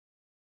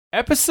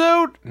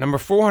Episode number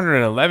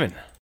 411.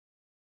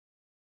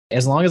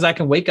 As long as I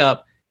can wake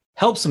up,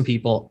 help some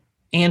people,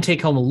 and take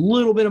home a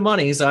little bit of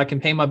money so I can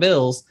pay my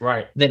bills,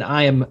 Right. then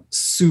I am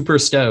super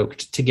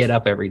stoked to get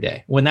up every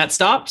day. When that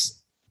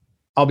stops,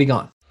 I'll be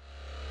gone.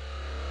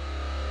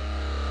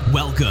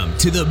 Welcome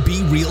to the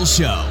Be Real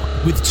Show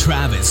with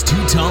Travis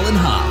Too Tall and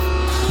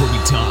Huff, where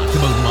we talk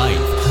about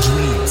life,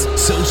 dreams,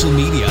 social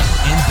media,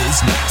 and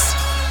business.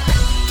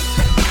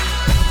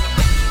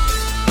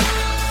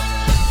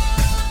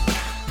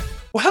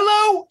 Well,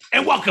 hello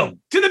and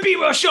welcome to the Be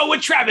Real Show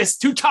with Travis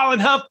Too Tall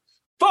and Huff.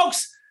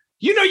 Folks,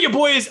 you know your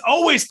boy is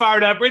always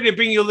fired up, ready to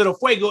bring you a little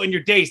fuego in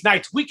your days,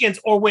 nights, weekends,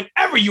 or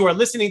whenever you are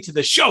listening to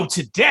the show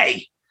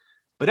today.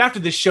 But after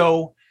the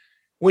show,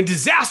 when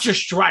disaster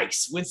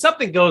strikes, when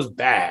something goes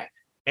bad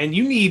and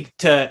you need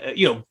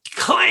to,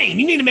 claim,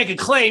 you need to make a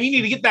claim, you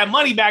need to get that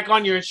money back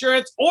on your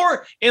insurance,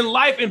 or in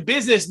life and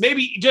business,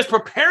 maybe just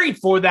preparing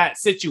for that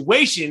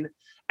situation,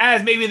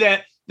 as maybe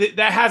that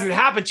hasn't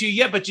happened to you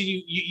yet, but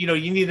you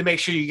need to make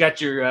sure you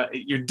got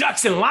your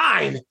ducks in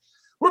line.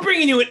 We're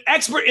bringing you an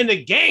expert in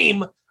the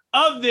game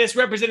of this,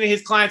 representing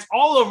his clients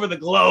all over the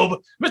globe,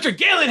 Mr.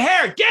 Galen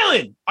Hare.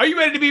 Galen, are you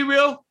ready to be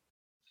real?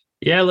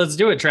 Yeah, let's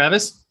do it,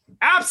 Travis.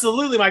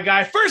 Absolutely, my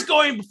guy.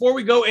 Before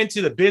we go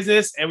into the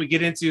business and we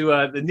get into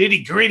the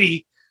nitty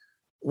gritty,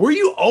 were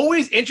you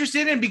always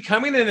interested in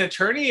becoming an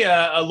attorney,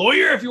 a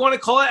lawyer, if you want to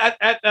call it,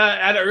 at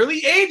an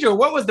early age, or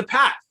what was the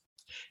path?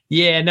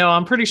 Yeah, no,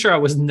 I'm pretty sure I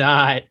was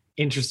not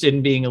interested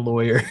in being a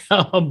lawyer,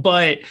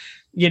 but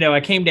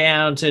I came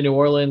down to New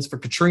Orleans for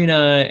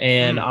Katrina,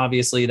 and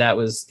obviously that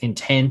was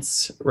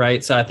intense,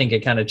 right? So I think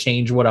it kind of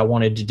changed what I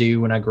wanted to do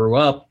when I grew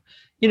up,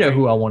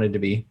 who I wanted to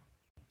be.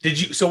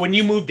 So when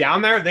you moved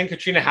down there, then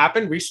Katrina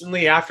happened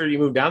recently after you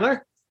moved down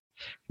there?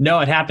 No,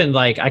 it happened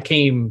I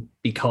came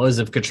because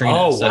of Katrina.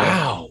 Oh, so,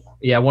 wow.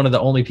 Yeah, one of the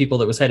only people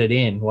that was headed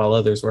in while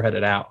others were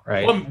headed out,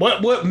 right?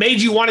 What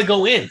made you want to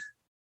go in?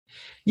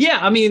 Yeah,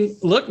 I mean,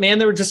 look, man,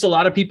 there were just a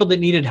lot of people that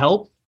needed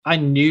help. I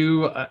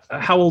knew,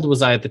 how old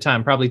was I at the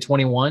time? Probably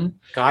 21.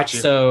 Gotcha.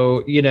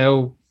 So,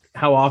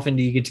 how often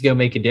do you get to go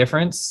make a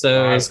difference?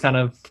 So It's kind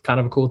of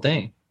a cool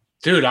thing.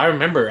 Dude, I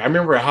remember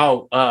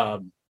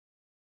how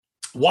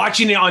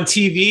watching it on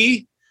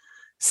TV,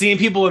 seeing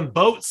people in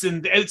boats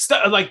and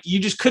stuff, you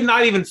just could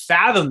not even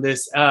fathom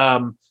this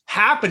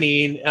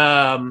happening.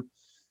 And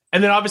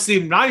then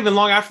obviously not even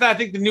long after that, I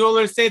think the New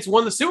Orleans Saints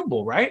won the Super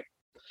Bowl, right?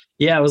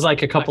 Yeah, it was a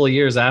couple of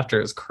years after.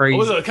 It was crazy. It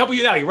was a couple of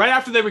years, right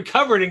after they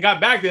recovered and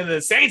got back, then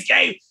the Saints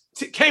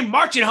came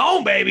marching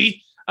home,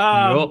 baby.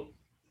 Yep.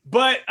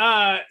 But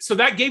so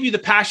that gave you the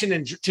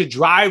passion to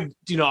drive,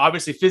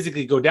 obviously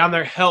physically go down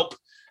there, help.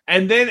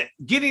 And then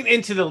getting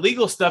into the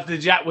legal stuff,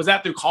 was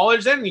that through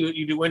college then?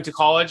 You went to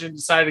college and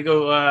decided to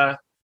go?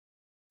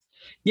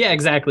 Yeah,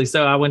 exactly.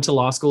 So I went to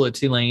law school at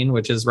Tulane,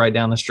 which is right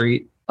down the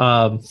street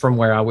from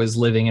where I was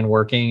living and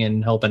working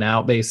and helping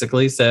out,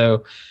 basically.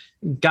 So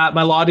got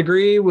my law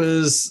degree,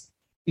 was,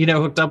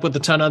 hooked up with a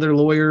ton of other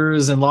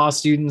lawyers and law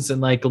students and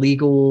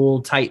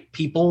legal type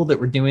people that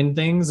were doing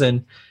things,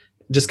 and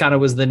just kind of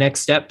was the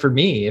next step for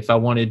me. If I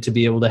wanted to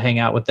be able to hang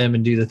out with them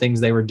and do the things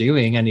they were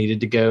doing, I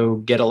needed to go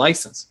get a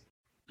license.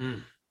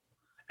 And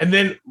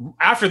then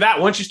after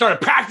that, once you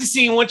started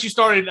practicing, once you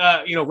started,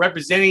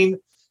 representing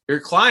your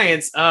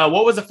clients,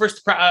 what was the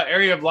first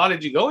area of law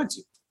did you go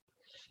into?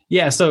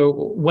 Yeah. So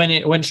when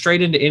it went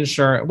straight into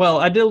insurance, well,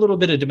 I did a little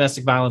bit of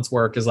domestic violence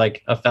work as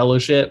a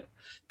fellowship,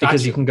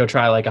 because you can go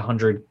try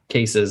 100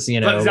 cases,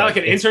 But is that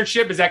an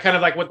internship? Is that kind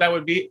of what that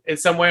would be in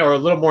some way, or a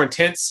little more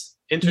intense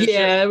internship?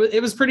 Yeah,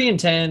 it was pretty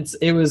intense.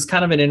 It was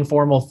kind of an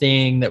informal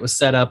thing that was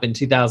set up in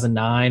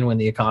 2009 when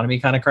the economy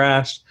kind of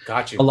crashed.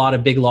 Got you. A lot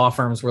of big law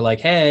firms were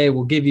like, hey,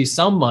 we'll give you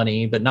some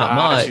money, but not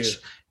much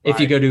if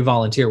you go do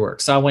volunteer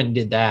work. So I went and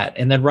did that.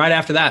 And then right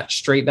after that,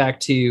 straight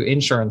back to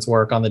insurance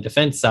work on the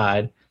defense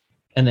side,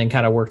 and then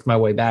kind of worked my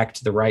way back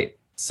to the right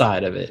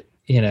side of it,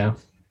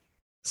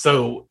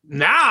 So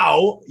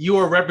now you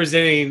are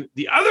representing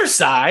the other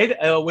side,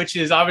 which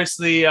is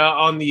obviously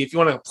on the, if you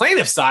want to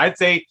plaintiff side,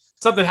 say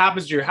something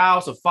happens to your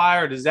house, a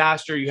fire, a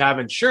disaster, you have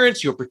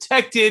insurance, you're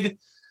protected.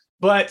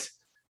 But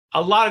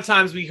a lot of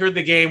times we heard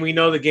the game, we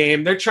know the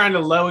game. They're trying to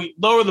lower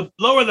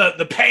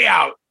the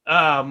payout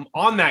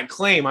on that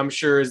claim, I'm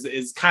sure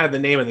is kind of the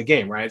name of the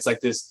game, right? It's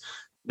like this,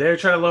 they're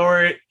trying to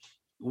lower it.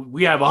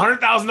 We have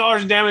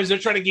 $100,000 in damage. They're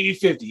trying to give you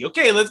 50.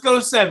 Okay, let's go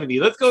to 70.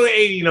 Let's go to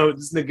 80.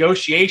 This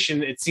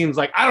negotiation, it seems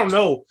like, I don't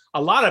know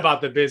a lot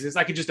about the business.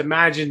 I could just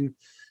imagine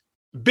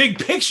big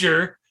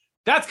picture.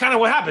 That's kind of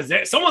what happens.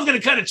 Someone's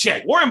going to cut a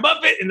check. Warren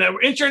Buffett and the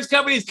insurance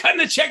company is cutting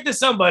a check to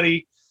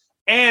somebody.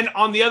 And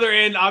on the other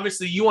end,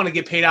 obviously you want to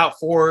get paid out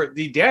for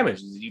the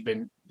damages that you've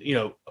been,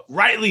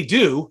 rightly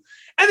due.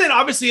 And then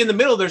obviously in the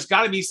middle, there's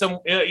got to be some,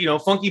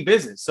 funky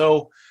business.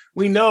 So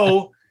we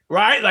know,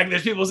 right?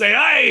 There's people say,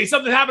 hey,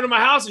 something happened to my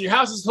house and your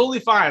house is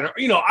totally fine. Or,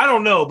 I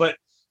don't know, but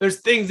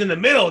there's things in the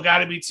middle got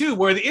to be too,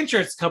 where the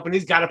insurance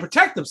companies got to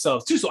protect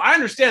themselves too. So I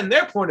understand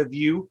their point of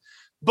view,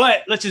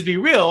 but let's just be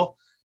real.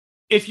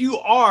 if you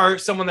are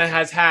someone that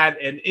has had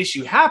an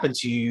issue happen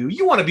to you,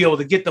 you want to be able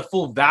to get the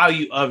full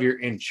value of your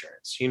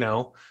insurance.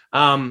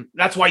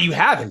 That's why you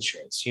have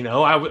insurance.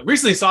 I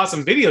recently saw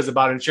some videos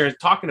about insurance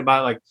talking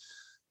about like,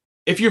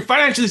 if you're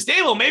financially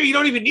stable, maybe you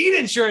don't even need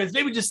insurance.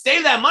 Maybe just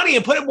save that money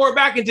and put it more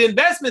back into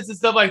investments and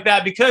stuff like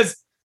that, because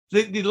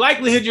the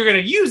likelihood you're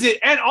going to use it.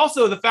 And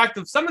also the fact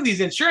that some of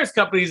these insurance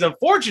companies,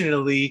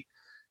 unfortunately,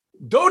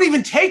 don't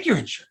even take your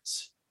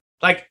insurance.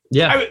 Like,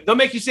 they'll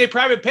make you say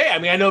private pay. I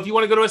mean, I know if you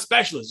want to go to a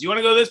specialist, you want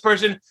to go to this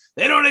person,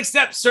 they don't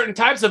accept certain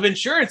types of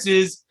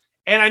insurances.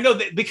 And I know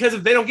that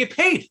because they don't get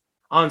paid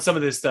on some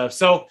of this stuff.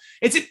 So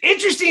it's an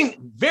interesting,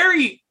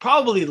 very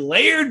probably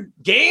layered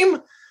game.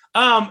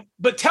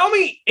 But tell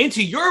me,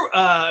 into your,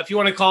 if you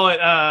want to call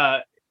it,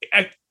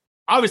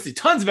 obviously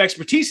tons of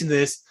expertise in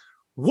this,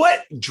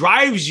 what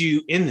drives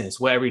you in this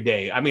every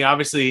day? I mean,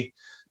 obviously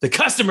the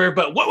customer,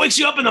 but what wakes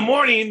you up in the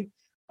morning?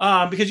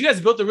 Because you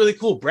guys built a really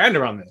cool brand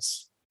around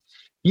this.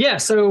 Yeah.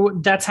 So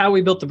that's how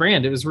we built the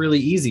brand. It was really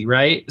easy,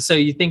 right? So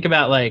you think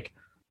about like,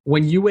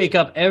 when you wake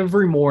up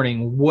every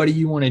morning, what do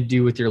you want to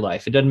do with your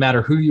life? It doesn't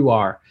matter who you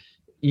are.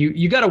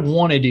 You got to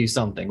want to do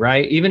something,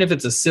 right? Even if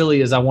it's as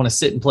silly as I want to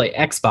sit and play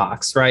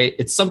Xbox, right?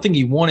 It's something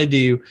you want to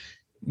do.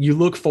 You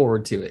look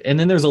forward to it. And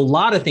then there's a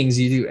lot of things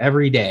you do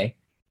every day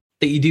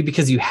that you do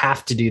because you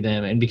have to do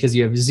them and because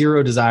you have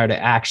zero desire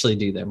to actually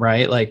do them,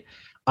 right? Like,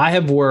 I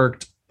have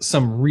worked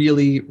some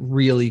really,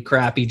 really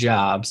crappy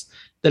jobs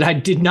that I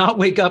did not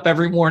wake up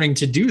every morning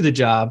to do the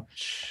job.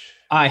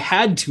 I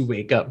had to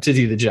wake up to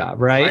do the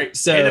job, right?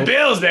 So pay the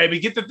bills, baby.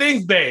 Get the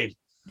things paid.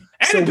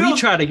 And so we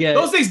try to get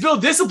those things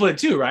build discipline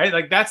too, right?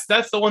 Like that's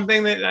the one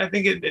thing that I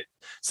think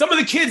some of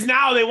the kids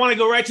now, they want to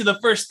go right to the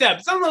first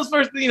step. Some of those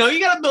first, you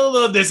got to build a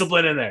little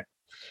discipline in there.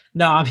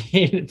 No, I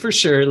mean, for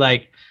sure.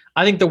 Like,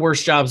 I think the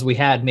worst jobs we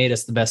had made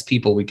us the best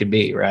people we could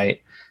be,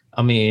 right?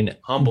 I mean,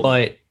 humble.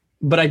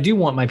 But I do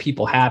want my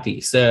people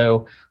happy.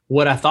 So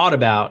what I thought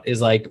about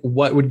is like,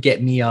 what would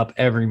get me up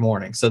every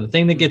morning? So the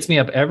thing that gets me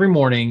up every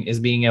morning is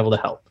being able to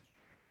help.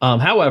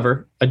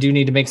 However, I do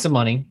need to make some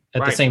money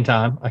at the same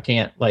time. I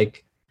can't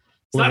like.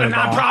 It's not a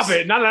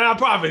nonprofit, not a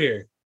nonprofit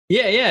here.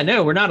 Yeah.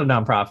 No, we're not a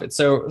nonprofit.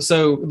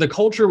 So the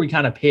culture we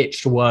kind of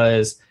pitched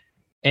was,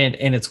 and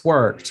it's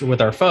worked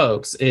with our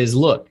folks, is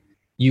look,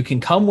 you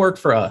can come work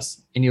for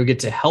us and you'll get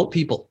to help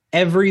people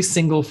every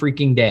single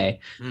freaking day,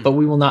 but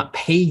we will not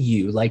pay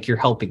you like you're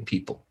helping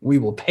people. We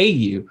will pay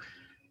you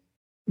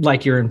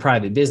like you're in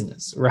private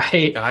business,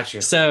 right?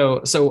 Gotcha.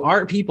 So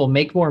our people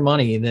make more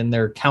money than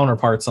their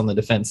counterparts on the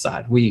defense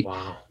side.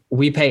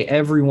 We pay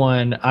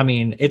everyone. I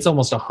mean, it's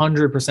almost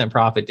 100%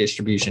 profit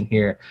distribution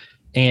here.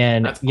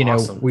 And, that's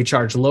awesome. We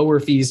charge lower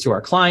fees to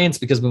our clients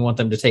because we want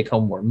them to take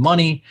home more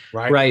money.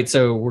 Right.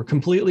 So we're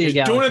completely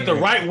doing it the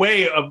right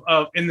way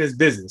of in this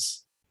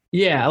business.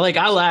 Yeah. Like,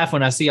 I laugh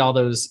when I see all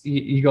those,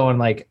 you go on,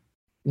 like,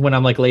 when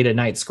I'm like late at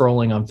night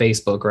scrolling on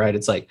Facebook, right?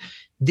 It's like,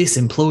 this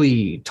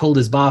employee told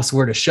his boss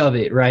where to shove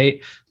it,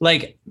 right?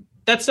 Like,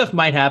 that stuff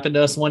might happen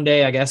to us one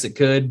day. I guess it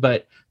could,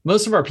 but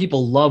most of our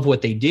people love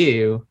what they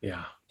do.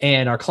 Yeah.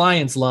 And our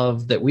clients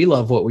love that we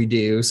love what we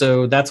do.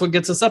 So that's what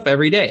gets us up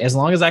every day. As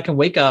long as I can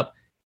wake up,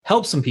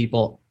 help some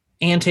people,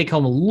 and take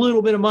home a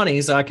little bit of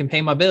money so I can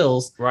pay my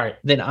bills, right,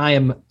 then I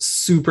am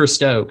super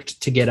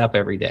stoked to get up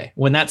every day.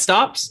 When that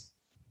stops,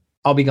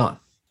 I'll be gone.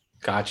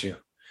 Got you.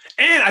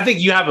 And I think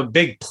you have a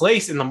big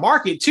place in the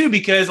market too,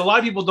 because a lot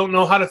of people don't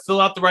know how to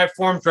fill out the right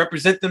forms,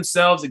 represent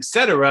themselves,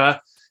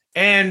 etc.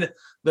 And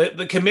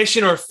the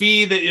commission or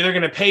fee that they're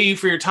going to pay you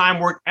for your time,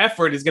 work,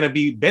 effort is going to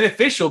be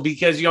beneficial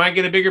because you might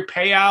get a bigger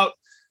payout,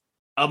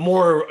 a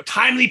more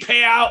timely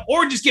payout,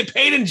 or just get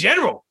paid in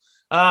general.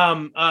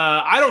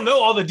 I don't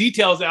know all the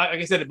details, like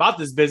I said, about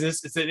this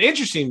business. It's an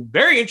interesting,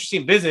 very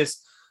interesting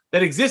business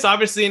that exists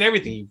obviously in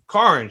everything: your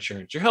car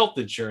insurance, your health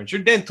insurance,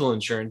 your dental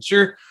insurance,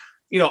 your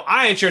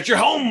eye insurance, your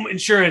home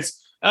insurance.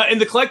 In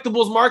the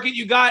collectibles market,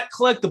 you got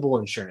collectible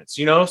insurance,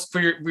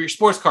 for your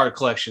sports card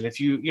collection. If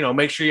you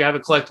make sure you have a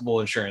collectible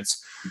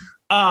insurance.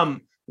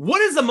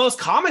 What is the most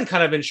common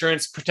kind of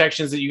insurance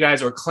protections that you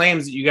guys, or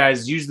claims that you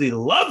guys usually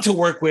love to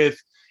work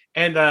with,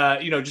 and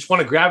just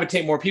want to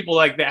gravitate more people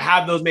like that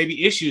have those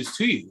maybe issues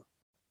to you?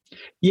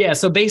 Yeah.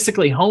 So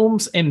basically,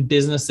 homes and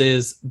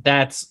businesses,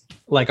 that's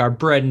like our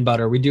bread and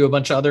butter. We do a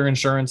bunch of other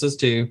insurances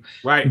too.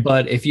 Right.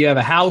 But if you have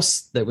a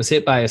house that was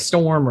hit by a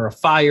storm or a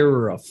fire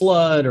or a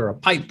flood or a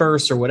pipe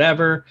burst or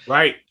whatever,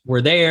 right,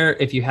 we're there.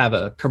 If you have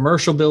a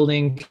commercial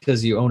building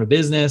because you own a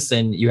business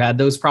and you had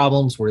those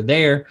problems, we're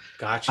there.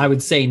 Gotcha. I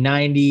would say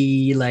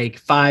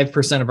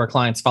 95% of our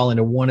clients fall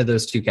into one of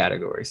those two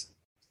categories.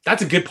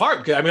 That's a good part,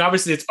 because I mean,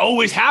 obviously it's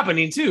always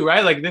happening too,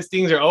 right? Like, these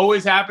things are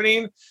always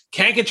happening.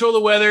 Can't control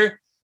the weather.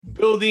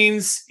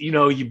 Buildings,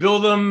 you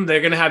build them,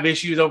 they're going to have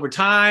issues over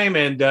time.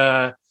 And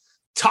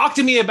talk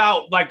to me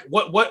about like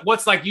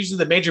what's like usually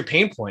the major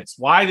pain points.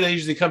 Why do they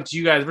usually come to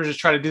you guys versus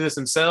try to do this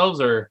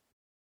themselves? Or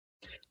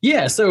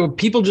yeah, so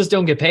people just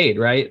don't get paid,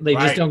 right? They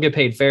just don't get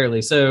paid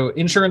fairly. So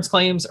insurance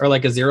claims are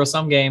like a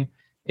zero-sum game.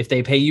 If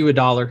they pay you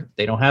 $1,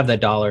 they don't have that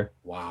dollar.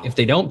 Wow. If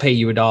they don't pay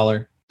you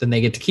 $1, then they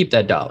get to keep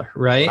that dollar,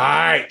 right?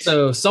 Right.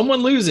 So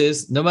someone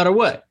loses no matter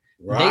what.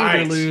 Right. They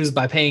either lose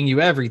by paying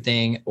you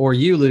everything, or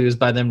you lose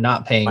by them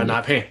not paying By you.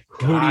 not paying.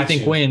 Who do you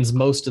think wins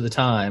most of the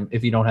time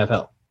if you don't have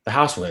help? The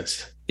house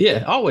wins.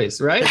 Yeah,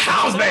 always, right? The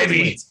house,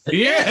 baby.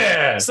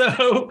 Yeah.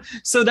 So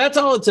that's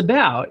all it's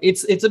about.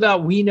 It's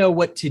about we know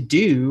what to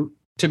do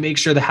to make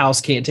sure the house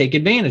can't take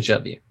advantage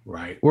of you.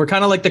 Right. We're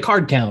kind of like the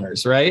card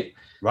counters, right?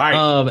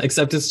 Right.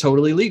 Except it's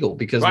totally legal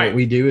because what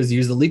we do is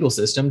use the legal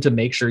system to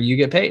make sure you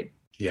get paid.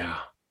 Yeah.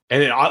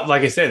 And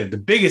like I said, the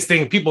biggest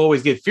thing people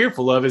always get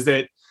fearful of is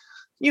that,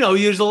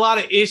 there's a lot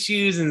of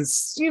issues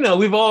and,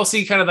 we've all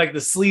seen kind of like the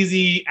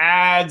sleazy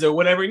ads or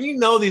whatever.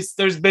 And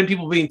there's been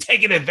people being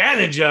taken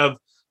advantage of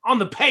on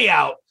the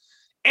payout.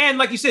 And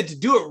like you said, to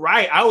do it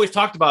right, I always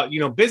talked about,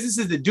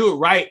 businesses that do it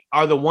right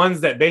are the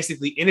ones that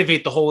basically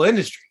innovate the whole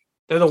industry.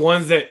 They're the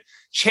ones that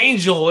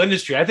change the whole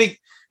industry. I think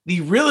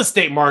the real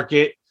estate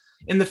market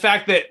and the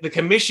fact that the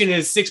commission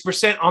is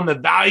 6% on the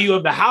value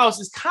of the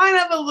house is kind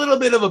of a little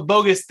bit of a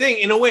bogus thing.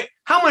 In a way,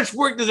 how much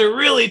work does it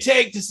really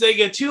take to say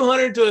get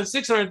 200 to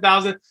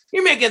 600,000?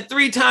 You're making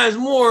 3 times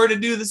more to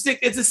do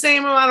it's the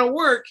same amount of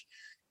work.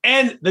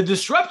 And the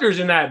disruptors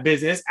in that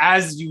business,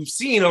 as you've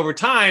seen over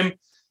time,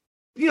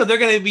 they're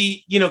going to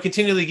be,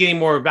 continually getting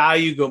more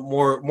value,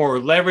 more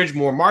leverage,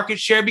 more market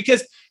share,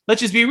 because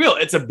let's just be real.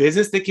 It's a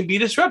business that can be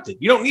disrupted.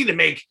 You don't need to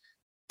make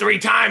 3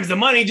 times the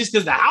money just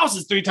because the house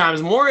is 3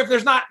 times more if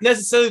there's not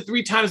necessarily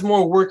 3 times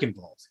more work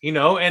involved,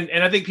 and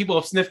I think people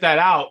have sniffed that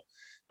out.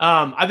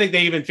 I think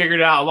they even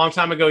figured it out a long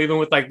time ago, even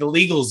with like the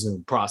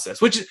LegalZoom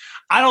process, which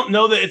I don't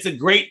know that it's a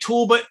great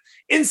tool, but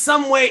in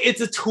some way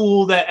it's a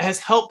tool that has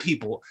helped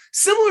people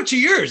similar to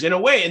yours in a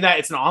way, in that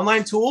it's an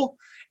online tool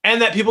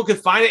and that people could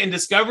find it in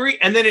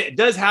discovery. And then it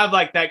does have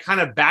like that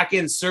kind of back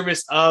end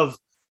service of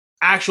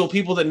actual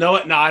people that know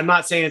it. Now, I'm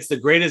not saying it's the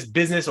greatest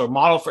business or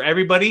model for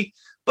everybody,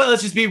 but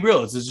let's just be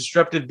real. It's a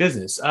disruptive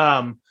business.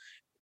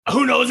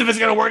 Who knows if it's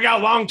going to work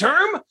out long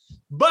term?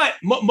 But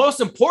most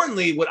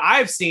importantly, what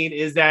I've seen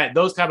is that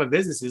those type of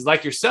businesses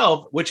like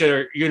yourself, which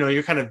are,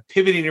 you're kind of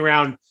pivoting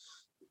around,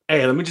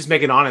 hey, let me just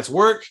make it honest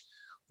work.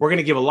 We're going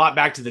to give a lot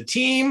back to the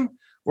team.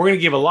 We're going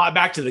to give a lot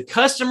back to the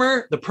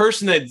customer, the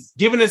person that's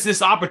given us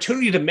this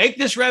opportunity to make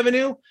this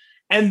revenue.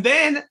 And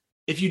then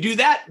if you do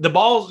that, the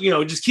ball,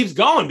 just keeps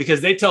going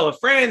because they tell a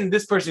friend,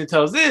 this person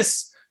tells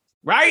this,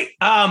 right?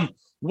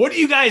 What do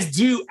you guys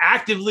do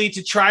actively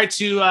to try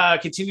to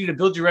continue to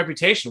build your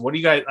reputation? What do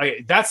you guys,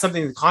 that's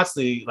something to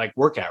constantly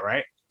work at,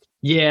 right?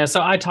 Yeah.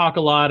 So I talk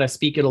a lot. I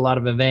speak at a lot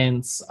of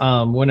events.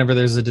 Whenever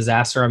there's a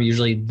disaster, I'm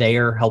usually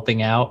there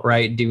helping out,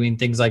 right? Doing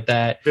things like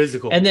that.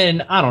 Physical. And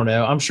then I don't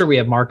know. I'm sure we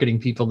have marketing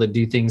people that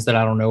do things that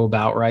I don't know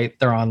about, right?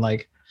 They're on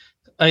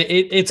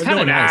it's kind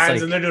of nice.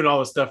 Ads and they're doing all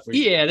this stuff for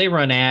you. Yeah, they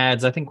run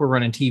ads. I think we're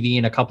running TV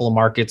in a couple of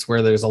markets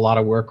where there's a lot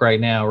of work right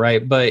now,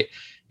 right? But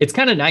it's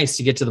kind of nice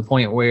to get to the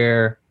point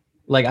where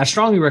I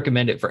strongly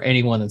recommend it for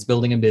anyone that's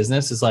building a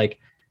business is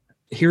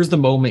here's the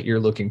moment you're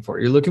looking for.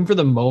 You're looking for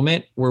the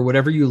moment where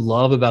whatever you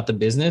love about the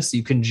business,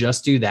 you can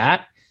just do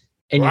that.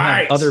 And you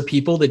have other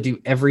people that do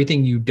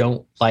everything you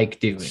don't like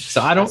doing.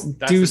 So I don't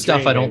do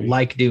stuff I don't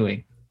like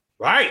doing.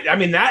 Right. I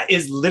mean, that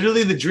is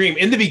literally the dream.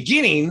 In the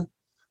beginning,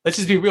 let's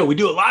just be real. We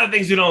do a lot of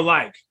things we don't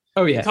like.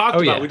 Oh, yeah.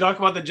 We talk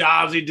about the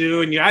jobs we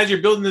do. And as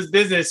you're building this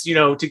business,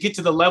 to get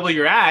to the level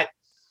you're at,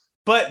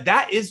 but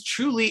that is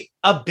truly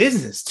a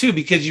business too,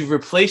 because you've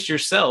replaced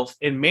yourself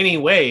in many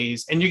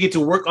ways and you get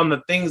to work on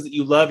the things that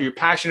you love, you're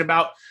passionate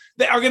about,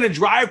 that are going to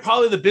drive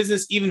probably the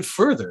business even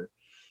further.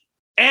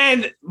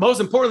 And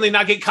most importantly,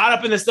 not get caught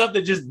up in the stuff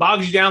that just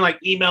bogs you down, like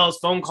emails,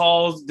 phone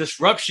calls,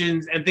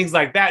 disruptions, and things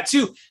like that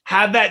too.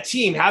 Have that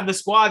team, have the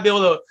squad be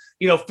able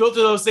to, filter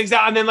those things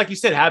out. And then, like you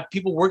said, have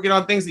people working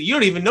on things that you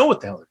don't even know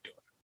what the hell they're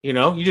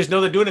doing. You just know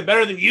they're doing it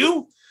better than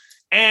you.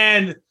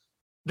 And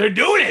they're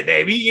doing it,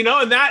 baby,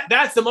 and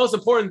that's the most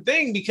important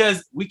thing,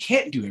 because we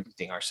can't do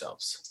everything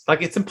ourselves.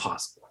 It's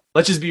impossible.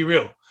 Let's just be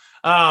real.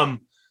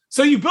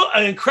 So you built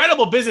an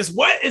incredible business.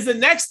 What is the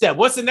next step?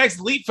 What's the next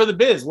leap for the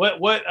biz?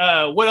 What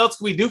else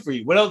can we do for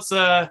you? What else?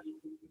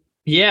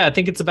 Yeah, I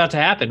think it's about to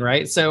happen,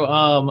 right?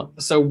 So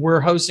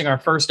we're hosting our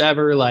first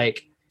ever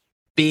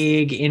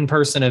big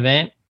in-person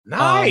event.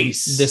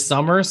 Nice. This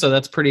summer. So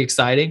that's pretty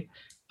exciting.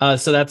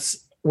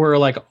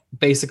 We're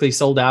basically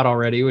sold out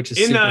already, which is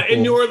super cool.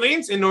 In New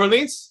Orleans. In New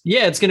Orleans,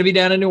 yeah, it's going to be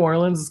down in New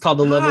Orleans. It's called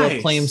the Level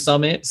Up Claim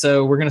Summit.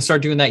 So we're going to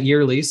start doing that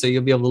yearly. So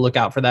you'll be able to look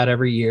out for that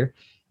every year.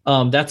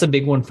 That's a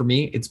big one for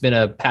me. It's been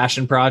a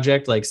passion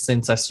project.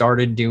 Since I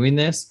started doing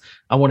this,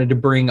 I wanted to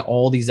bring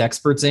all these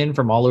experts in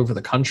from all over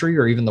the country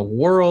or even the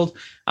world.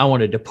 I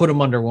wanted to put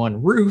them under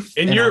one roof.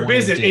 In your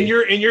business, in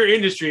your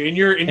industry, in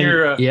your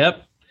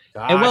yep.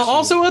 And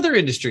also other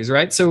industries,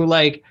 right? So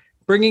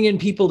bringing in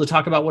people to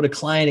talk about what a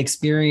client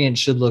experience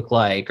should look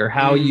like, or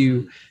how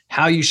you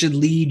should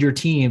lead your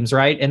teams,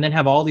 right? And then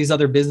have all these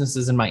other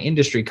businesses in my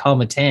industry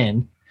come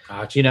attend.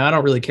 Gotcha. I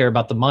don't really care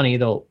about the money.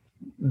 They'll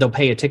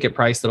pay a ticket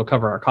price that'll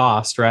cover our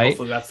cost, right?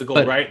 Hopefully that's the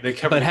goal, right? They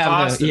cover the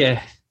cost.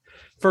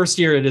 First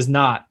year it does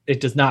not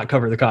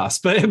cover the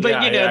cost. But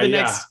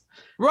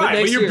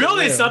Right. But you're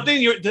building yeah.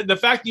 something. The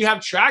fact that you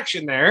have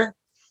traction there,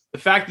 the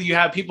fact that you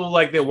have people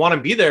like that want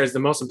to be there is the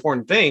most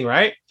important thing,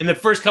 right? In the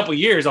first couple of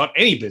years on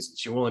any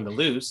business you're willing to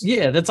lose.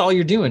 Yeah, that's all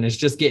you're doing is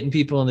just getting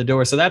people in the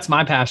door. So that's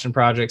my passion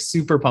project.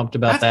 Super pumped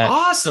about that.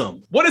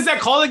 Awesome. What is that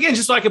called again?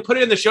 Just so I can put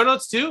it in the show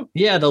notes too.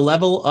 Yeah, the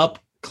Level Up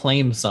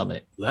Claim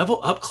Summit. Level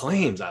Up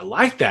Claims. I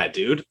like that,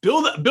 dude.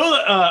 Build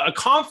a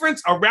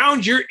conference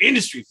around your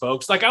industry,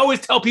 folks. Like I always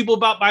tell people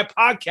about my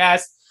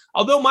podcast.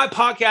 Although my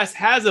podcast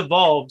has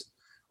evolved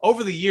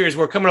over the years,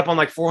 we're coming up on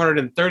like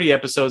 430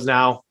 episodes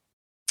now.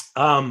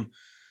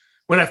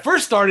 When I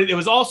first started, it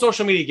was all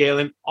social media,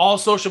 Galen, all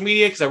social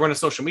media, because I run a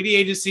social media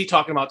agency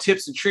talking about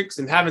tips and tricks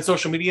and having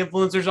social media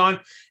influencers on.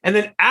 And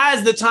then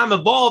as the time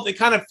evolved, it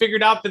kind of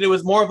figured out that it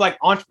was more of like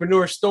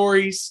entrepreneur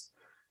stories,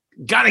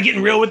 kind of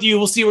getting real with you.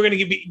 We'll see. We're going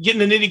to be getting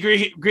the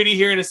nitty gritty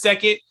here in a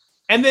second.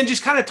 And then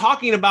just kind of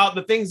talking about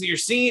the things that you're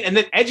seeing and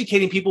then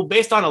educating people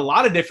based on a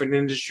lot of different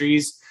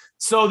industries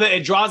so that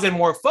it draws in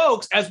more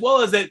folks, as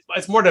well as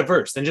it's more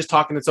diverse than just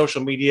talking to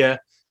social media.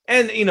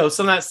 And, you know,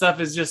 some of that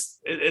stuff is just,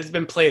 it's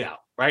been played out,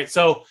 right?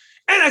 So,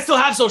 and I still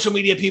have social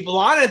media people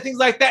on and things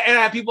like that. And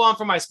I have people on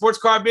for my sports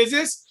car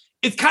business.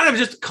 It's kind of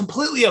just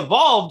completely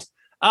evolved.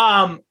 But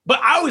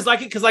I always like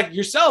it because like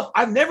yourself,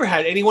 I've never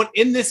had anyone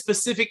in this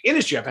specific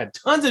industry. I've had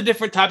tons of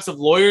different types of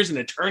lawyers and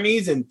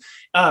attorneys and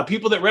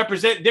people that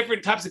represent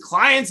different types of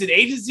clients and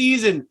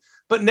agencies,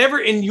 but never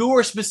in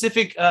your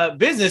specific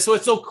business. So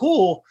it's so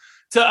cool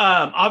to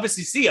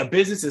obviously see a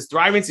business is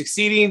thriving,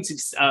 succeeding,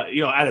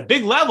 at a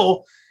big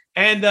level.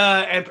 And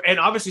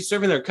obviously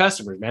serving their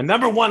customers, man.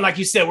 Number one, like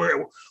you said,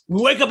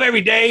 we wake up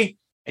every day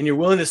and you're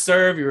willing to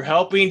serve, you're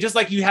helping, just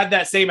like you had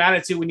that same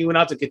attitude when you went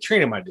out to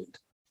Katrina, my dude.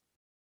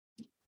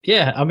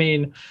 Yeah. I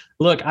mean,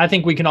 look, I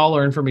think we can all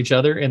learn from each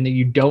other and that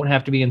you don't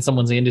have to be in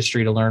someone's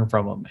industry to learn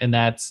from them. And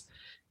that's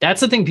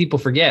the thing people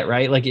forget,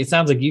 right? Like, it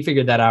sounds like you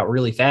figured that out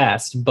really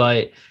fast,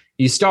 but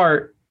you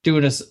start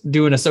doing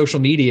a social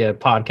media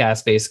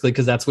podcast basically,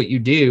 because that's what you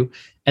do.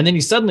 And then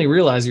you suddenly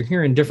realize you're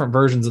hearing different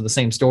versions of the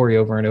same story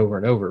over and over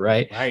and over,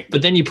 right? Right.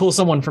 But then you pull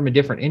someone from a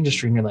different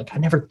industry and you're like, I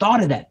never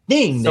thought of that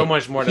thing. So that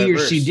much more he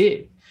diverse. or she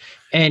did.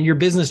 And your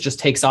business just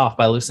takes off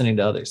by listening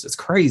to others. It's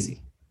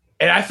crazy.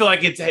 And I feel like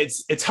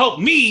it's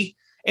helped me.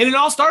 And it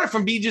all started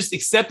from me just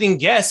accepting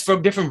guests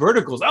from different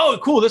verticals. Oh,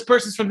 cool. This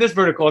person's from this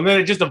vertical. And then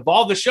it just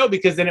evolved the show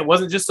because then it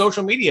wasn't just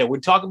social media.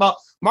 We'd talk about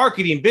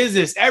marketing,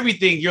 business,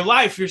 everything, your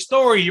life, your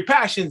story, your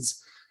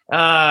passions.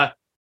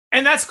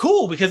 And that's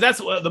cool because that's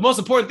the most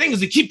important thing is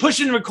we keep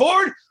pushing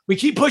record, we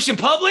keep pushing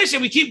publish,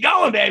 and we keep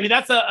going, baby.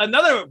 That's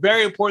another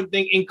very important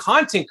thing in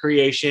content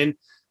creation.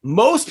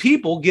 Most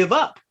people give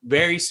up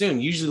very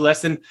soon, usually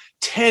less than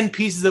 10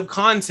 pieces of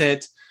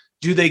content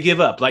do they give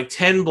up, like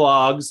 10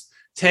 blogs,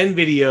 10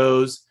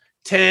 videos,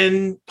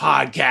 10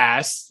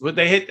 podcasts. What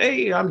they hit,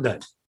 hey, I'm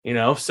done,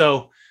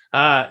 So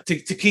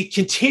to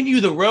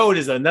continue the road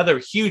is another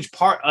huge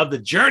part of the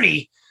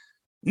journey.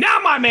 Now,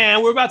 my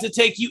man, we're about to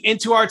take you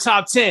into our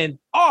top 10.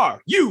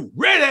 Are you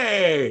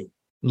ready?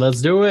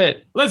 Let's do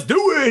it. Let's do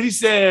it, he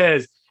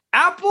says.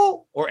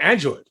 Apple or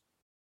Android?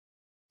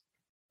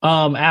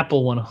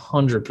 Apple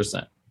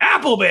 100%.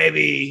 Apple,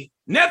 baby.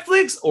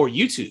 Netflix or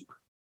YouTube?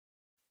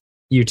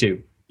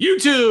 YouTube.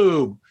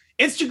 YouTube.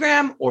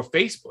 Instagram or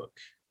Facebook?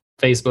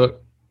 Facebook.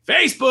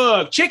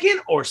 Facebook.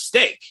 Chicken or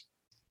steak?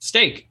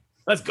 Steak.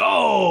 Let's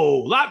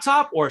go.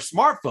 Laptop or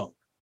smartphone?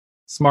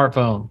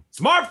 Smartphone.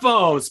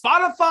 Smartphone.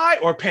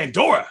 Spotify or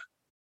Pandora?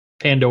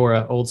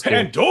 Pandora, old school.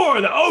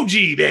 Pandora, the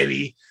OG,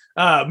 baby.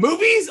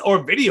 Movies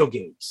or video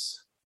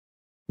games?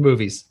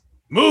 Movies.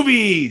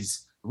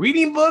 Movies.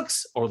 Reading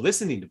books or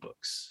listening to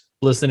books?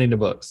 Listening to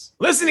books.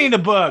 Listening to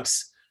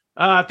books.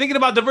 Thinking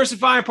about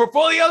diversifying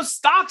portfolios,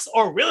 stocks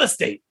or real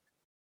estate?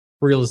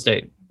 Real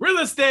estate. Real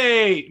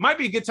estate. Might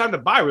be a good time to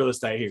buy real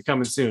estate here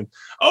coming soon.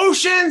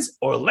 Oceans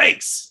or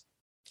lakes?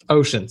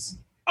 Oceans.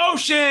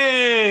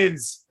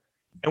 Oceans.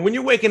 And when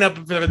you're waking up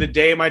for the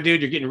day, my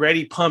dude, you're getting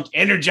ready, pumped,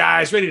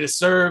 energized, ready to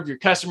serve your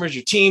customers,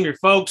 your team, your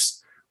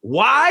folks.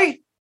 Why?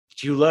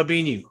 Do you love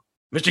being you?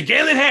 Mr.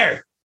 Galen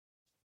Hare.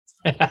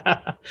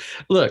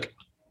 Look,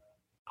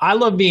 I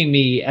love being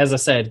me, as I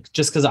said,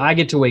 just because I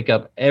get to wake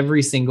up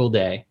every single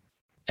day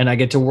and I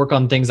get to work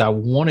on things I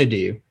want to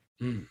do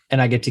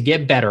and I get to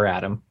get better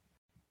at them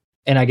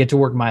and I get to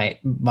work my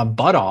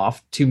butt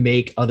off to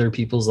make other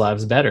people's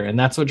lives better. And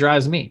that's what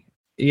drives me.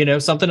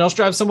 Something else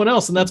drives someone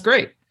else, and that's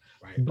great.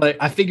 But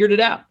I figured it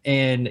out,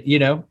 and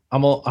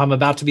I'm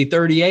about to be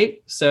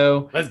 38,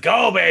 so let's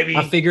go, baby.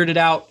 I figured it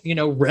out,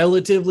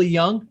 relatively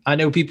young. I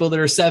know people that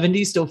are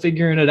 70 still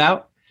figuring it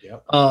out.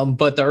 Yep.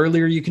 But the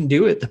earlier you can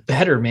do it, the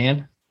better,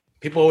 man.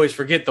 People always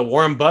forget that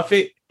Warren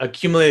Buffett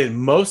accumulated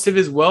most of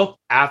his wealth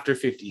after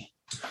 50.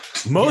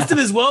 Most of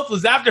his wealth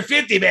was after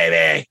 50,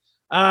 baby.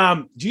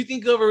 Do you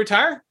think he'll ever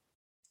retire?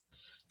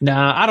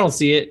 Nah, I don't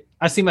see it.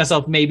 I see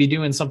myself maybe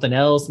doing something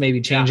else,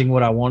 maybe changing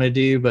what I want to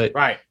do, but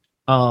right.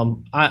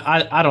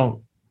 I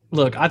don't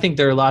look, I think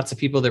there are lots of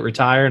people that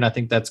retire and I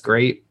think that's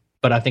great,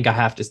 but I think I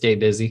have to stay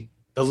busy.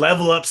 The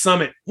Level Up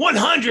Summit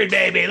 100,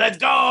 baby. Let's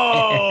go.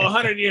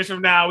 100 years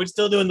from now, we're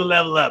still doing the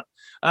Level Up.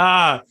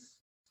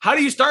 How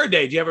do you start a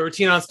day? Do you have a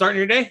routine on starting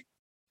your day?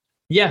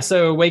 Yeah.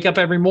 So wake up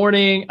every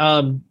morning,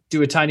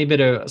 do a tiny bit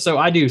of, so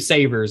I do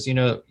Savers,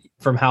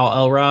 from Hal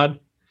Elrod.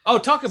 Oh,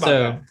 talk about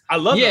that. I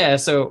love that. Yeah.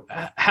 So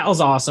Hal's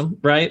awesome.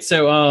 Right.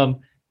 So,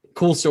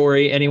 cool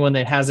story. Anyone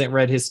that hasn't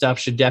read his stuff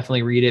should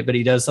definitely read it, but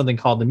he does something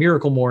called the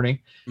Miracle Morning.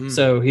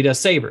 So he does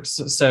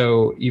Savers.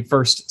 So you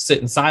first sit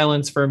in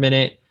silence for a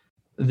minute.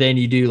 Then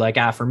you do like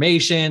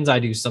affirmations. I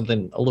do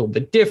something a little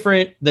bit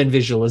different, then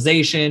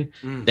visualization,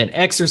 then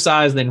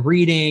exercise, then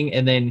reading.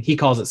 And then he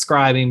calls it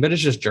scribing, but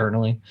it's just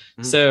journaling.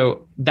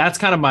 So that's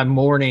kind of my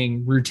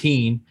morning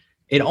routine.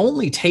 It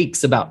only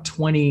takes about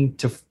 20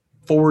 to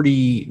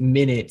 40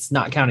 minutes,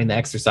 not counting the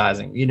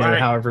exercising,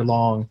 however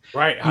long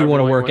you want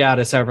to work out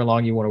is however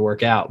long you want to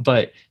work out,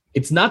 but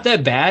it's not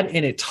that bad.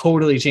 And it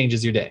totally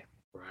changes your day.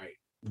 Right.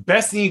 The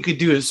best thing you could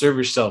do is serve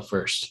yourself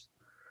first.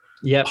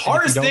 Yeah.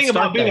 Hardest thing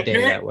about being a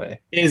parent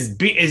is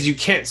you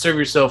can't serve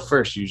yourself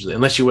first usually,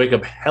 unless you wake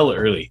up hella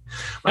early.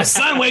 My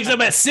son wakes up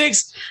at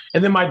 6,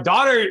 and then my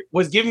daughter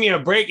was giving me a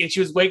break, and she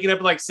was waking up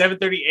at like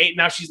 7:38.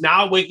 Now she's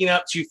waking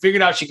up. She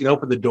figured out she can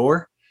open the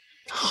door.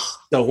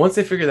 So once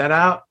they figure that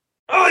out,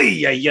 so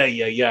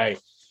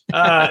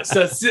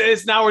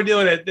it's now we're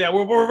doing it.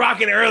 We're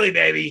rocking early,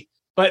 baby.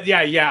 But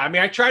yeah. I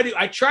mean, I try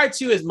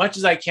to as much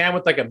as I can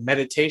with like a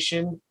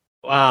meditation.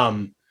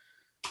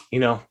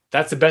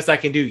 That's the best I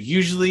can do.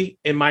 Usually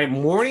in my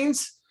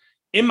mornings,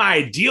 in my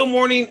ideal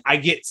morning, I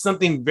get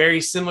something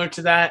very similar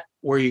to that,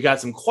 where you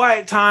got some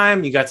quiet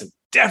time, you got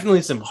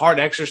definitely some hard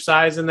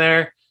exercise in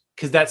there,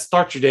 because that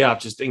starts your day off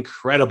just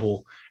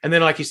incredible. And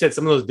then, like you said,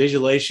 some of those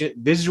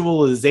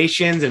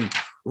visualizations and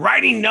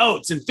writing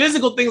notes and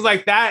physical things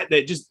like that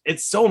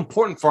it's so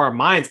important for our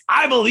minds,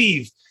 I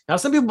believe. Now,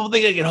 some people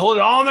think they can hold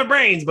it all in their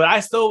brains, but I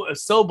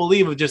still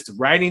believe of just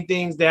writing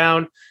things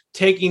down,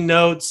 taking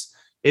notes.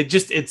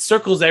 It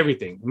circles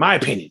everything, in my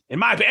opinion.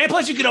 And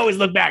plus, you can always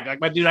look back. Like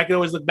my dude, I can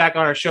always look back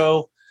on our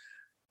show.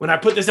 When I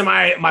put this in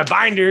my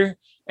binder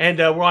and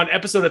we're on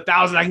episode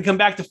 1,000, I can come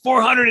back to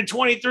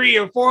 423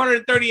 or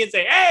 430 and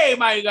say, hey,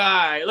 my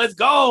guy, let's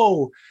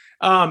go.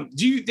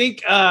 Do you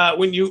think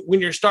when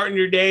you're starting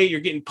your day, you're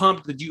getting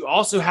pumped, but do you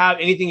also have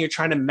anything you're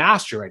trying to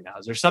master right now?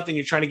 Is there something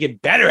you're trying to get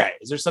better at?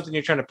 Is there something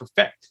you're trying to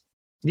perfect?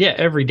 Yeah,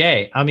 every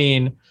day. I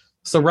mean,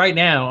 so right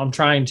now I'm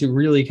trying to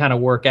really kind of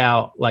work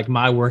out like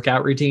my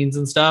workout routines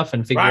and stuff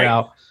and figure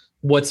out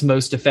what's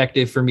most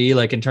effective for me,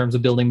 like in terms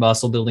of building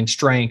muscle, building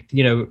strength,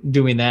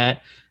 doing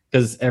that,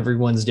 because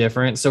everyone's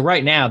different. So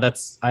right now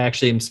I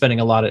actually am spending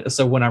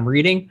so when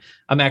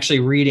I'm actually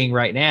reading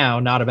right now,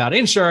 not about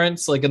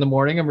insurance. Like in the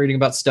morning, I'm reading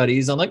about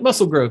studies on like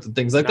muscle growth and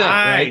things like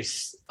that. Right.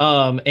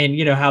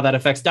 And how that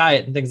affects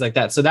diet and things like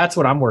that. So that's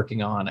what I'm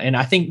working on. And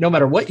I think no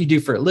matter what you do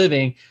for a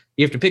living,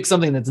 you have to pick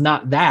something that's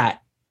not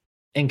that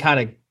and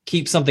kind of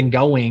keep something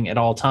going at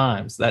all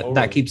times.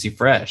 That keeps you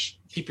fresh.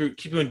 Keep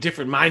you in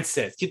different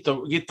mindsets. Get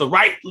the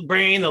right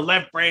brain, the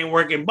left brain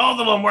working, both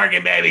of them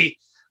working, baby.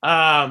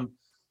 I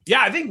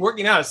think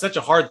working out is such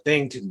a hard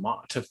thing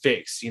to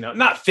fix.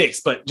 Not fix,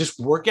 but just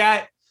work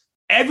at.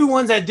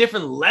 Everyone's at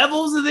different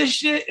levels of this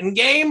shit and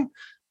game.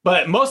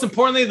 But most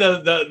importantly,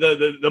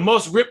 the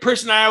most ripped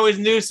person I always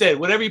knew said,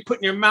 whatever you put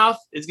in your mouth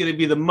is going to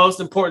be the most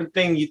important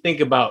thing you think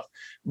about,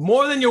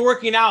 more than you're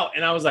working out.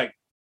 And I was like,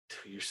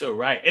 you're so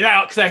right. And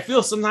because I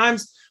feel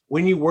sometimes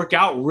when you work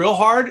out real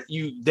hard,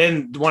 you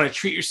then want to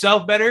treat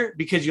yourself better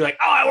because you're like,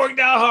 oh, I worked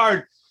out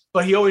hard.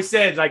 But he always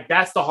said, like,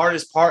 that's the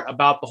hardest part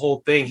about the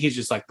whole thing. He's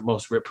just like the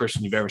most ripped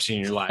person you've ever seen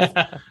in your life.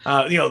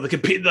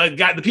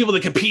 The people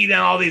that compete in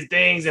all these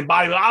things and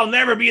bodybuilding, I'll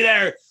never be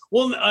there.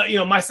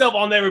 Well, myself,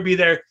 I'll never be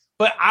there.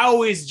 But I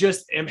always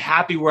just am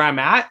happy where I'm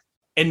at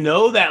and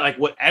know that like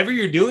whatever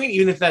you're doing,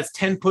 even if that's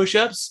 10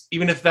 push-ups,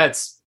 even if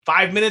that's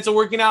 5 minutes of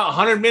working out,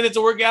 100 minutes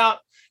of workout,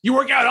 you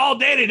work out all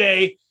day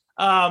today.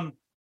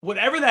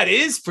 Whatever that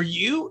is for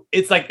you,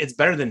 it's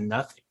better than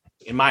nothing,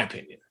 in my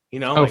opinion.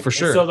 For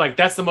sure. So like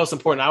that's the most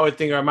important. I would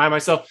think, or remind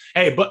myself,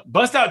 hey,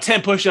 bust out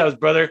 10 push-ups,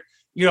 brother.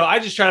 I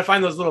just try to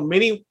find those little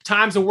mini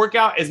times to work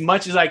out as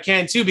much as I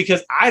can too,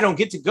 because I don't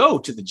get to go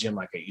to the gym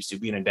like I used to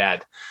being a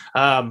dad.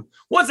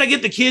 Once I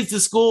get the kids to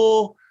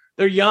school,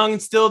 they're young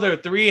still, they're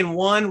 3 and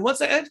 1.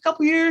 Once a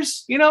couple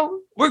years,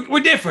 we're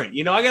different.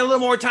 I got a little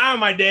more time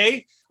in my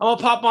day. I'm a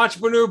pop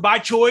entrepreneur by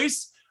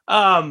choice.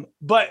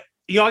 But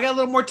I got a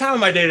little more time in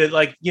my day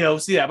to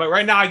see that. But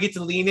right now I get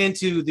to lean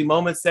into the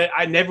moments that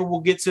I never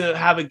will get to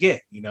have again,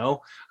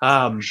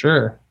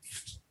 Sure.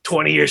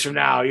 20 years from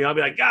now, I'll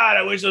be like, God,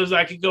 I wish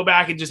I could go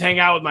back and just hang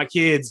out with my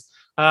kids.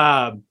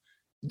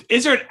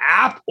 Is there an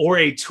app or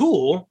a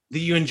tool that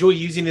you enjoy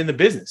using in the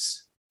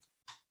business?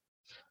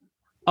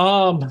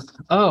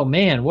 Oh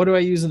man, what do I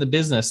use in the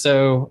business?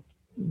 So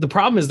the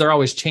problem is they're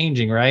always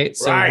changing, right?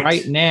 So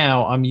right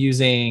now I'm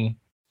using,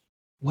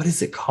 what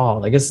is it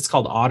called? I guess it's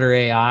called Otter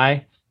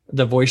AI,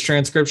 the voice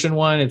transcription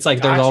one. It's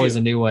like, there's always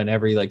a new one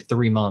every like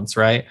 3 months.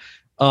 Right.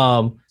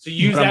 So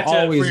you use that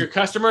for your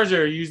customers,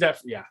 or use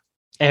that for,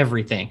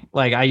 everything.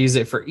 Like I use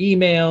it for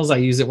emails. I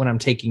use it when I'm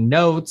taking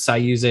notes. I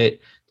use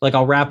it, like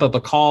I'll wrap up a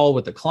call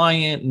with a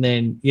client and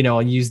then,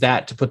 I'll use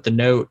that to put the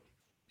note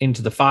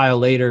into the file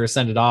later,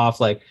 send it off.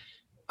 Like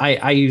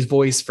I use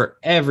voice for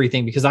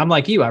everything because I'm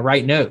like you, I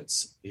write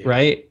notes,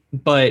 right?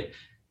 But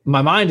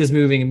my mind is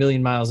moving a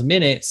million miles a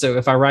minute. So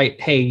if I write,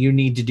 hey, you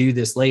need to do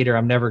this later,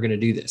 I'm never going to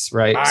do this.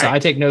 Right. So I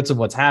take notes of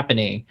what's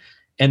happening.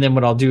 And then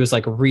what I'll do is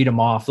like read them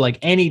off. Like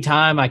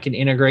anytime I can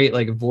integrate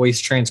like voice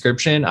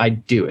transcription, I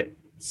do it.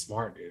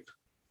 Smart, dude.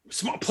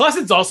 Smart. Plus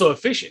it's also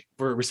efficient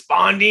for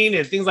responding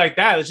and things like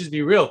that. Let's just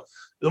be real.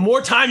 The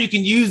more time you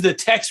can use the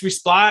text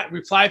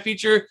reply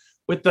feature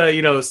with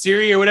the,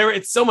 Siri or whatever,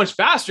 it's so much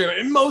faster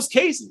in most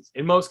cases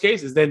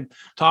than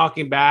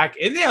talking back.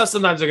 And,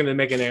 sometimes they're going to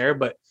make an error,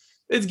 but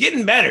it's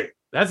getting better.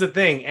 That's the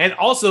thing. And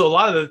also a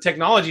lot of the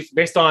technology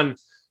based on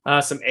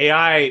some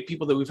AI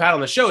people that we've had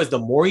on the show is the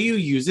more you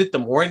use it, the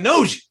more it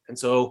knows you. And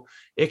so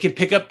it can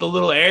pick up the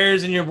little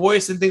errors in your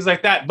voice and things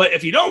like that. But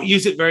if you don't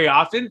use it very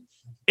often,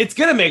 it's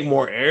going to make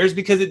more errors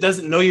because it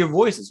doesn't know your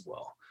voice as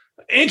well.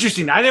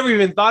 Interesting. I never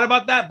even thought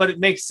about that, but it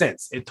makes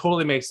sense. It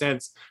totally makes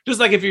sense.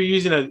 Just like if you're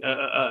using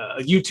a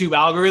YouTube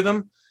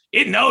algorithm,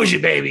 it knows you,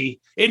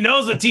 baby. It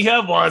knows what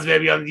T-Hub wants,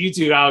 baby, on the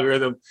YouTube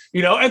algorithm,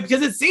 and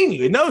because it's seen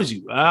you, it knows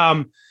you.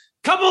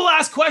 Couple of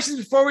last questions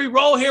before we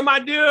roll here, my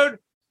dude.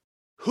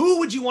 Who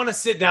would you want to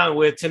sit down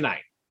with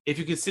tonight? If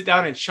you could sit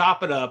down and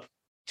chop it up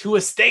to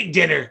a steak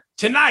dinner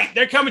tonight,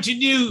 they're coming to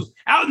you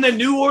out in the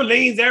New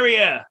Orleans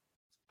area.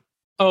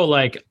 Oh,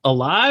 like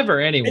alive or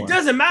anyone? It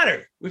doesn't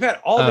matter. We've had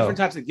all different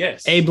types of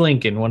guests. Abe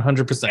Lincoln,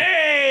 100%.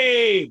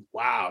 Hey,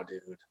 wow,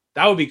 dude.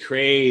 That would be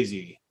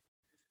crazy.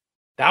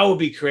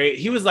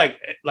 He was like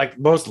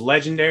most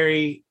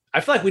legendary.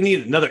 I feel like we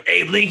need another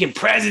Abe Lincoln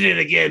president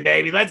again,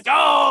 baby. Let's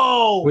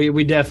go.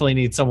 We definitely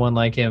need someone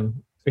like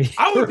him.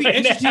 I would be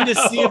interested to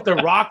see if The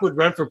Rock would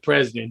run for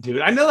president, dude.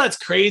 I know that's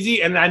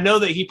crazy, and I know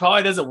that he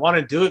probably doesn't want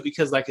to do it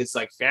because it's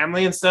like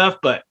family and stuff,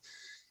 but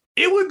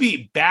it would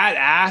be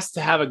badass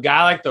to have a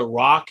guy like The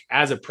Rock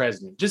as a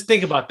president. Just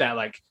think about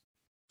that.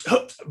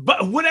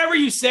 But whatever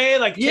you say,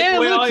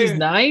 he's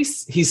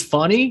nice. He's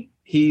funny.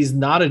 He's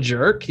not a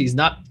jerk. He's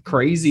not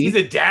crazy. He's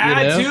a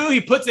dad too. He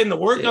puts in the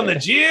work on the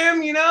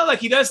gym, he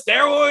does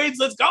steroids.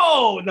 Let's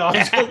go. No,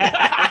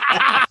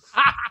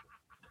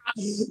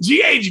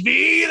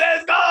 GHB,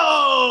 let's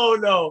go.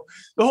 No,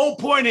 the whole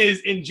point is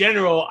in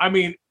general,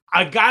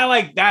 a guy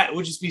like that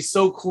would just be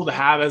so cool to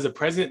have as a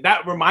president.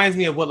 That reminds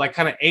me of what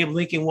kind of Abe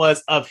Lincoln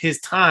was of his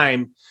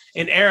time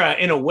and era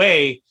in a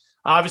way,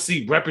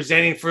 obviously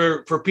representing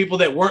for people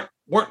that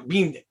weren't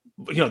being,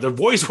 their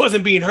voice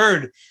wasn't being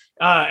heard,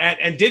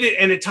 and did it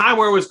in a time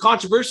where it was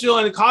controversial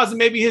and it caused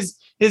maybe his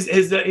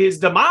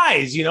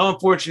demise,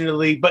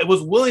 unfortunately, but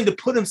was willing to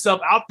put himself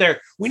out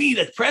there. We need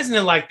a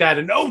president like that,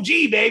 an OG,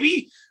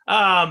 baby.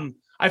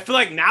 I feel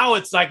like now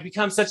it's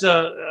become such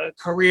a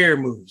career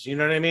moves. You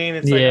know what I mean?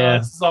 It's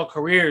this is all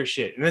career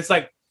shit. And it's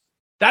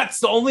that's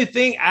the only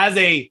thing as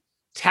a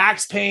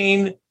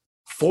tax-paying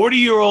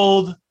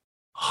 40-year-old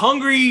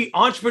hungry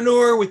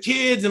entrepreneur with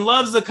kids and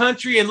loves the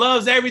country and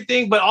loves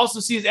everything, but also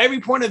sees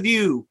every point of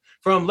view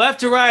from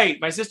left to right.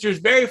 My sister's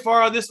very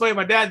far this way.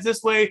 My dad's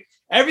this way.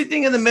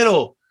 Everything in the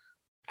middle.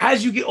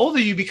 As you get older,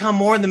 you become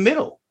more in the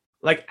middle.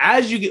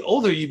 As you get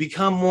older, you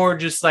become more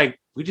just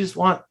we just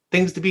want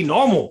things to be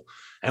normal.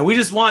 And we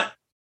just want,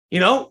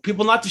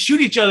 people not to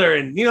shoot each other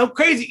and,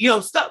 crazy,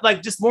 stuff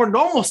just more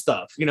normal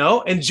stuff,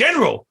 in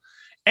general.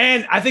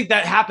 And I think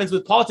that happens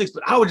with politics,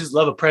 but I would just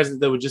love a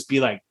president that would just be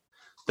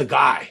the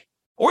guy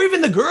or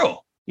even the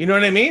girl. You know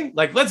what I mean?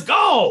 Let's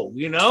go,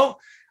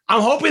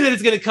 I'm hoping that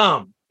it's going to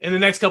come in the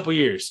next couple of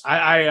years.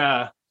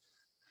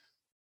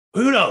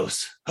 Who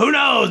knows? Who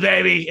knows,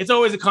 baby? It's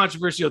always a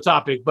controversial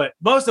topic, but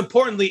most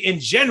importantly, in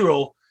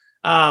general,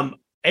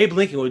 Abe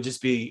Lincoln would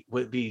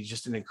be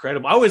just an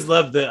incredible. I always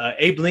loved the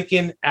Abe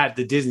Lincoln at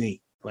the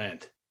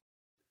Disneyland.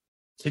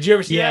 Did you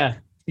ever see that?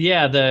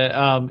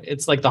 Yeah.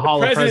 It's like the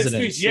Hall of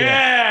Presidents.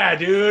 Yeah,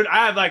 dude.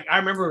 I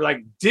remember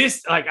I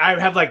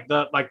have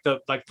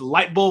the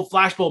light bulb,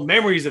 flash bulb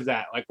memories of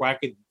that, where I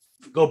could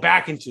go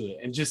back into it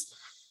and just,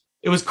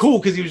 it was cool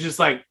because he was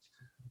just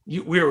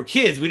we were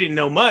kids, we didn't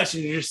know much,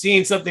 and you're just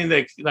seeing something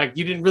that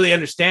you didn't really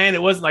understand.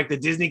 It wasn't like the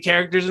Disney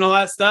characters and all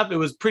that stuff. It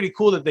was pretty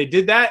cool that they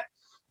did that.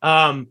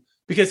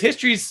 Because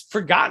history's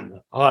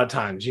forgotten a lot of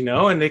times,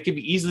 and it can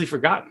be easily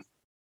forgotten.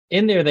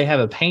 In there, they have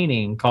a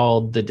painting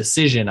called The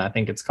Decision, I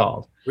think it's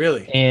called.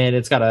 Really? And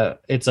it's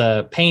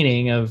a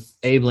painting of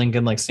Abe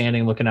Lincoln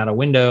standing looking out a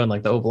window in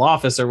the Oval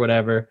Office or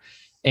whatever.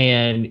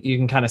 And you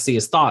can kind of see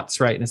his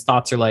thoughts, right? And his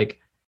thoughts are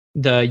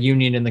the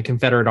Union and the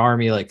Confederate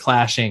Army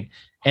clashing.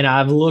 And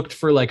I've looked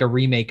for a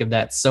remake of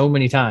that so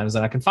many times,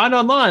 and I can find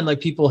online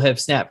people have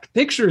snapped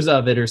pictures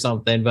of it or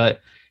something,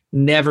 but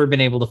never been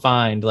able to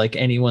find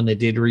anyone that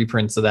did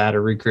reprints of that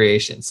or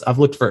recreations. I've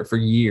looked for it for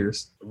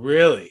years.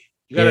 Really?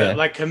 You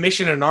gotta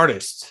commission an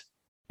artist.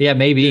 Yeah,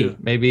 maybe.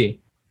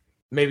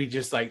 Maybe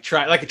just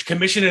try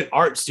commission an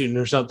art student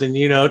or something,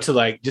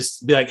 to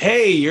just be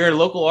hey, you're a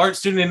local art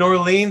student in New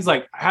Orleans.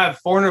 I have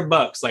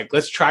 $400.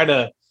 Let's try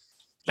to.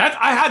 That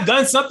I have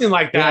done something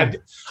like that. Yeah.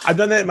 I've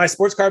done that in my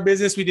sports car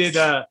business. We did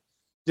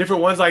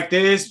different ones like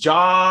this.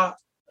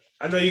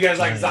 I know you guys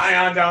like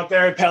Zion down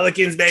there,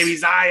 Pelicans, baby,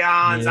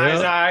 Zion,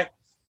 Zion.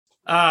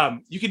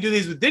 You can do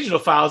these with digital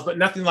files, but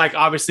nothing like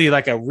obviously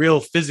like a real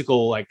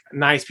physical, like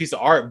nice piece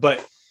of art.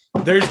 But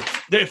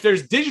if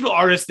there's digital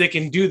artists that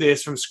can do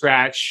this from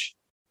scratch,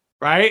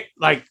 right?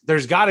 Like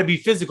there's got to be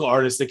physical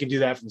artists that can do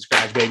that from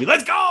scratch, baby.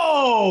 Let's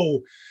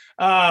go.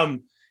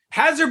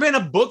 Has there been a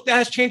book that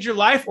has changed your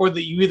life, or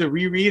that you either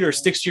reread or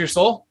sticks to your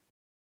soul?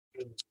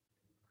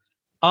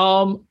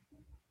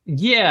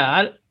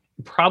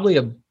 Probably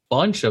a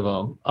bunch of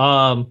them.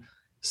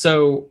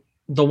 So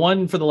the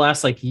one for the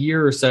last like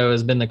year or so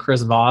has been the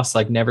Chris Voss,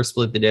 like Never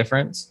Split the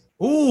Difference.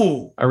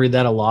 Ooh, I read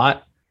that a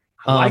lot.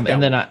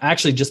 And then I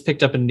actually just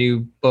picked up a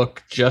new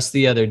book just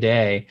the other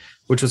day,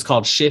 which was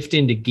called Shift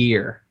into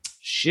Gear.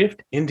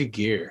 Shift into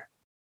Gear.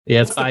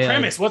 Yeah, it's by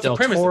What's the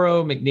premise?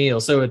 Toro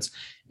McNeil. So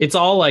it's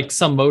all like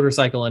some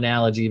motorcycle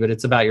analogy, but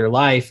it's about your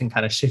life and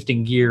kind of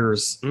shifting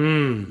gears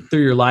through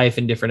your life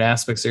and different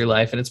aspects of your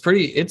life. And it's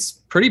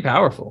pretty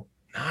powerful.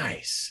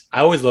 Nice. I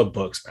always love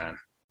books, man.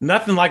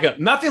 Nothing like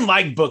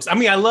books. I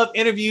mean, I love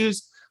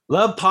interviews,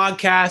 love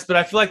podcasts, but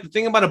I feel like the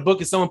thing about a book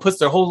is someone puts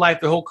their whole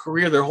life, their whole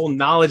career, their whole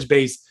knowledge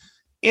base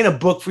in a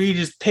book for you to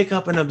just pick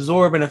up and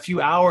absorb in a few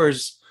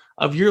hours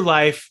of your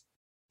life.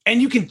 And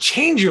you can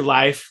change your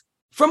life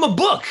from a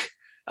book.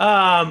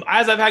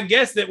 As I've had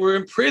guests that were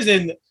in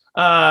prison,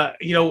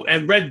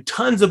 and read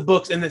tons of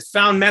books and that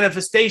found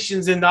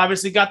manifestations and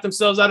obviously got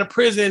themselves out of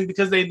prison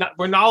because they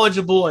were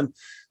knowledgeable. And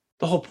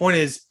the whole point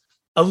is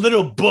a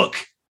little book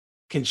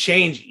can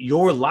change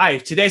your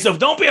life today. So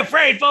don't be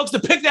afraid, folks, to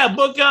pick that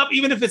book up,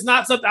 even if it's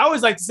not something. I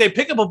always like to say,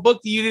 pick up a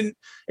book that you didn't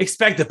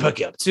expect to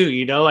pick up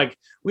too. Like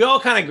we all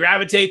kind of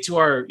gravitate to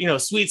our,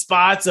 sweet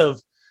spots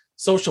of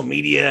social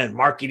media and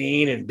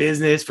marketing and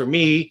business for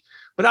me.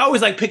 But I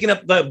always like picking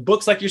up the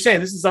books like you're saying.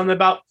 This is something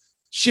about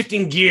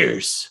shifting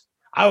gears.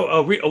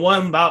 I read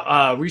one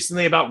about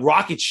recently about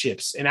rocket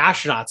ships and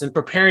astronauts and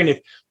preparing. If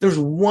there's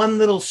one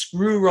little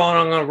screw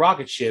wrong on a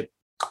rocket ship,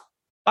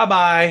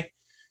 bye-bye.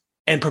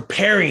 And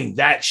preparing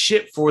that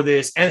ship for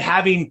this and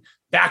having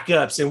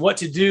backups and what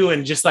to do.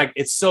 And just like,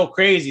 it's so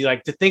crazy,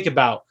 like to think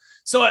about.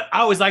 So I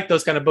always like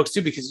those kind of books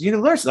too, because you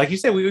learn, like you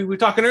said, we were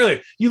talking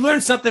earlier, you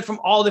learn something from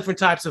all different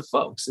types of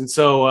folks. And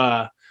so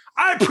I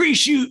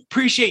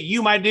appreciate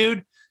you, my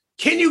dude.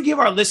 Can you give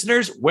our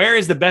listeners, where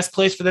is the best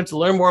place for them to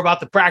learn more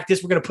about the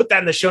practice? We're going to put that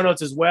in the show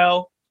notes as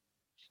well.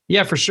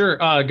 Yeah, for sure.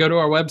 Go to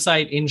our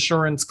website,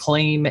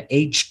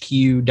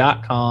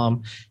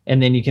 insuranceclaimhq.com,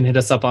 and then you can hit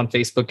us up on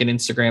Facebook and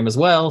Instagram as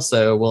well.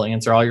 So we'll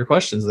answer all your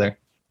questions there.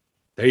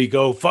 There you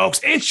go, folks.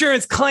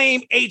 Insurance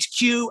Claim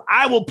HQ.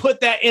 I will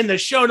put that in the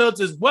show notes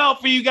as well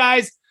for you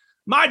guys.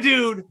 My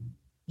dude,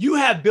 you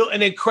have built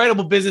an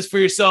incredible business for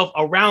yourself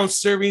around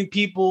serving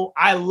people.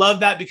 I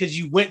love that because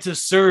you went to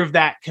serve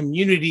that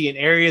community and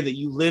area that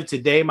you live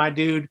today, my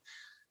dude.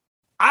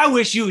 I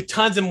wish you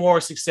tons and more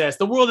success.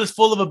 The world is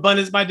full of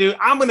abundance, my dude.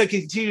 I'm going to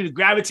continue to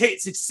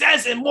gravitate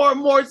success and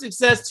more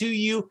success to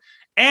you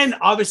and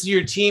obviously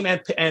your team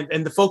and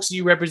the folks that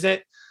you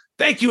represent.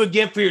 Thank you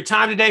again for your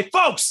time today.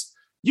 Folks,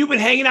 you've been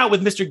hanging out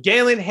with Mr.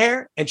 Galen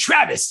Hare and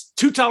Travis,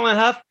 Too Tall and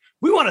Huff.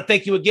 We want to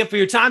thank you again for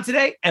your time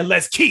today, and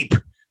let's keep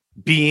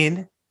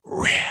being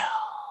real.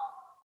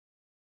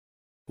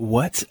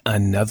 What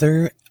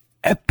another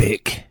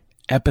epic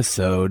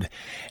episode.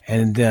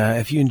 And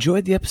if you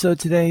enjoyed the episode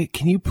today,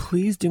 can you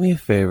please do me a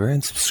favor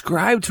and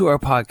subscribe to our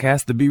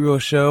podcast, The Be Real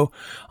Show,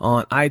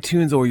 on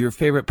iTunes or your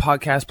favorite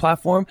podcast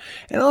platform.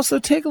 And also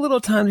take a little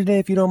time today,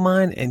 if you don't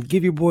mind, and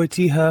give your boy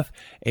T Huff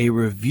a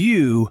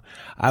review.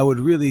 I would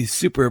really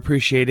super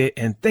appreciate it.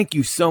 And thank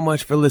you so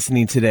much for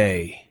listening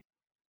today.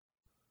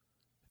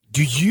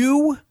 Do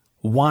you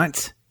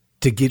want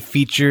to get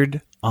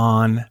featured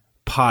on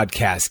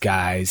podcasts,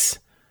 guys?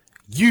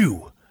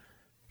 You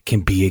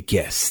can be a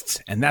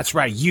guest. And that's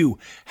right. You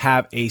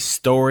have a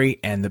story,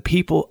 and the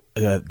people,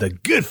 the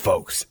good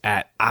folks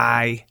at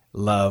I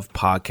Love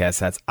Podcasts.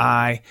 That's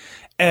ILUV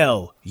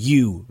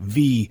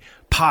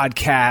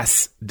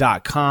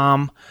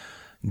podcasts.com.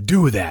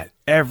 Do that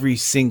every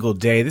single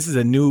day. This is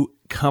a new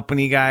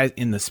company, guys,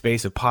 in the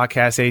space of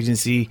podcast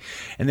agency.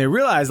 And they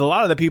realize a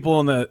lot of the people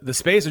in the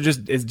space are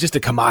just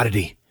a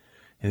commodity,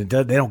 and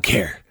they don't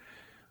care.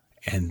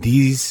 And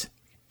these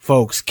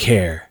folks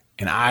care.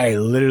 And I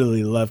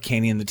literally love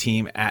Kenny and the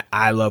team at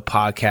I Love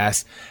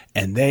Podcasts,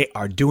 and they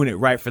are doing it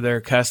right for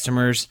their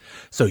customers.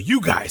 So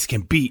you guys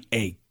can be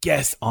a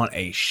guest on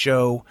a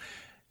show.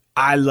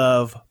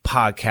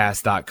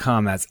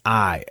 ilovepodcast.com. That's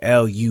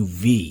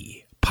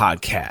ILUV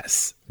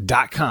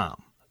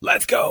podcasts.com.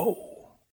 Let's go.